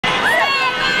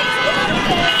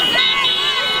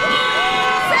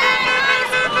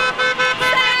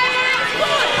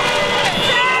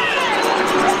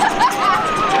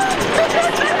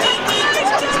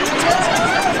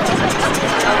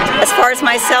far as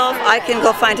myself, I can go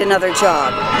find another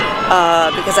job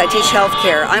because I teach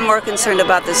healthcare. I'm more concerned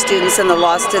about the students and the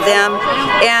loss to them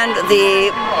and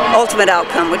the ultimate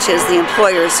outcome, which is the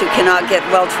employers who cannot get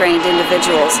well-trained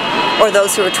individuals or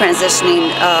those who are transitioning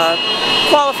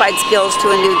qualified skills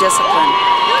to a new discipline.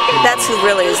 That's who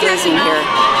really is losing here.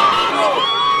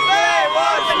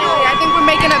 I think we're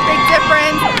making a big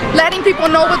difference, letting people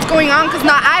know what's going on, because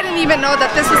now I didn't even know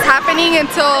that this was happening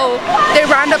until they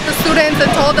rounded up the students and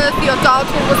told us, the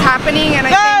adults, what was happening, and I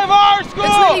think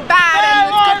it's really bad, and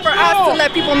it's good for us to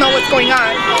let people know what's going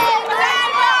on.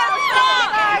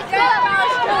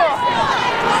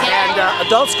 And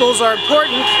adult schools are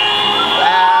important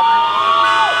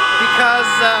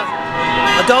because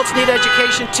adults need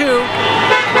education too.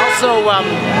 Also, I'm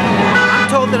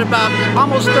told that about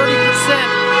almost 30%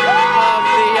 of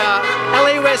the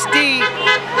LAUSD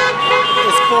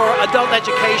is for adult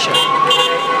education,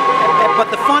 but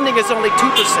the funding is only 2%.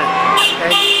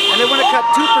 Okay? And they want to cut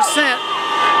 2%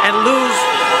 and lose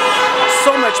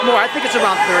so much more. I think it's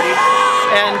around 30,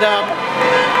 and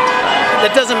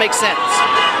that doesn't make sense.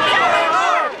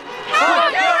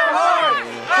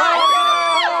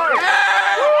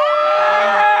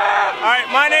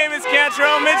 My name is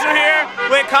Cantrell Mitchell here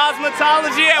with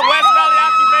cosmetology at West Valley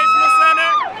Occupational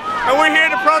Center, and we're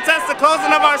here to protest the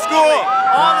closing of our school.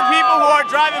 All the people who are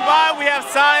driving by, we have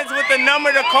signs with the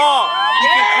number to call. You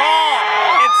can call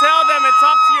and tell them and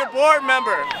talk to your board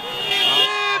member.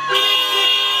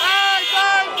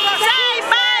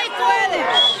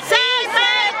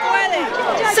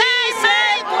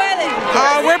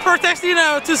 We're protesting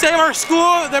to save our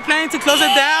school. They're planning to close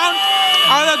it down,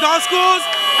 all the adult schools,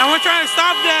 and we're trying to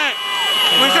stop that.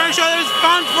 We're trying to show there's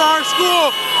funds for our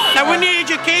school, that we need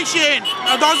education.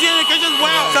 Adults need education as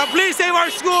well. So please save our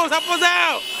schools, help us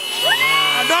out.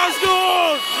 Adult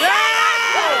schools! Yeah!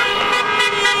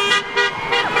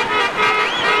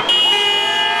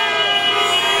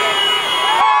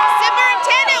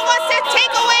 Superintendent wants to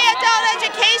take away adult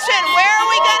education. Where are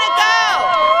we going to go?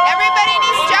 Everybody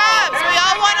needs jobs. We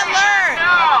all want to learn.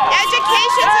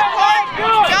 Education's important.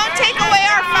 Don't take away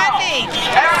our funding.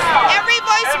 Every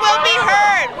voice will be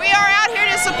heard. We are out here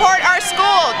to support our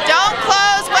school. Don't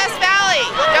close West Valley.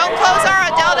 Don't close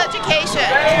our adult education.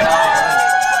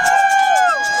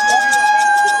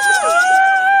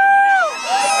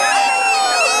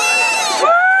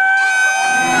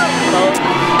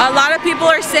 A lot of people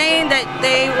are saying that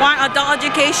they want adult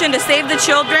education to save the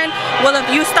children. Well, if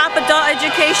you stop adult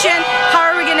education, how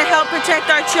are we going to help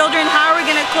protect our children? How are we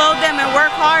going to clothe them and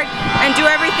work hard and do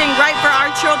everything right for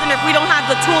our children if we don't have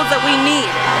the tools that we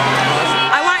need?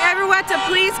 I want everyone to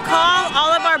please call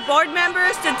all of our board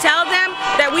members to tell them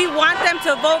that we want them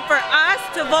to vote for us,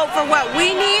 to vote for what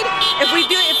we need. If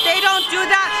they don't do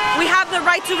that, we have the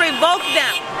right to revoke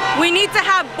them. We need to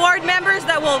have board members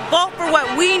that will vote for what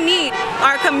we need,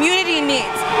 our community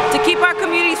needs, to keep our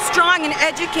community strong and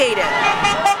educated.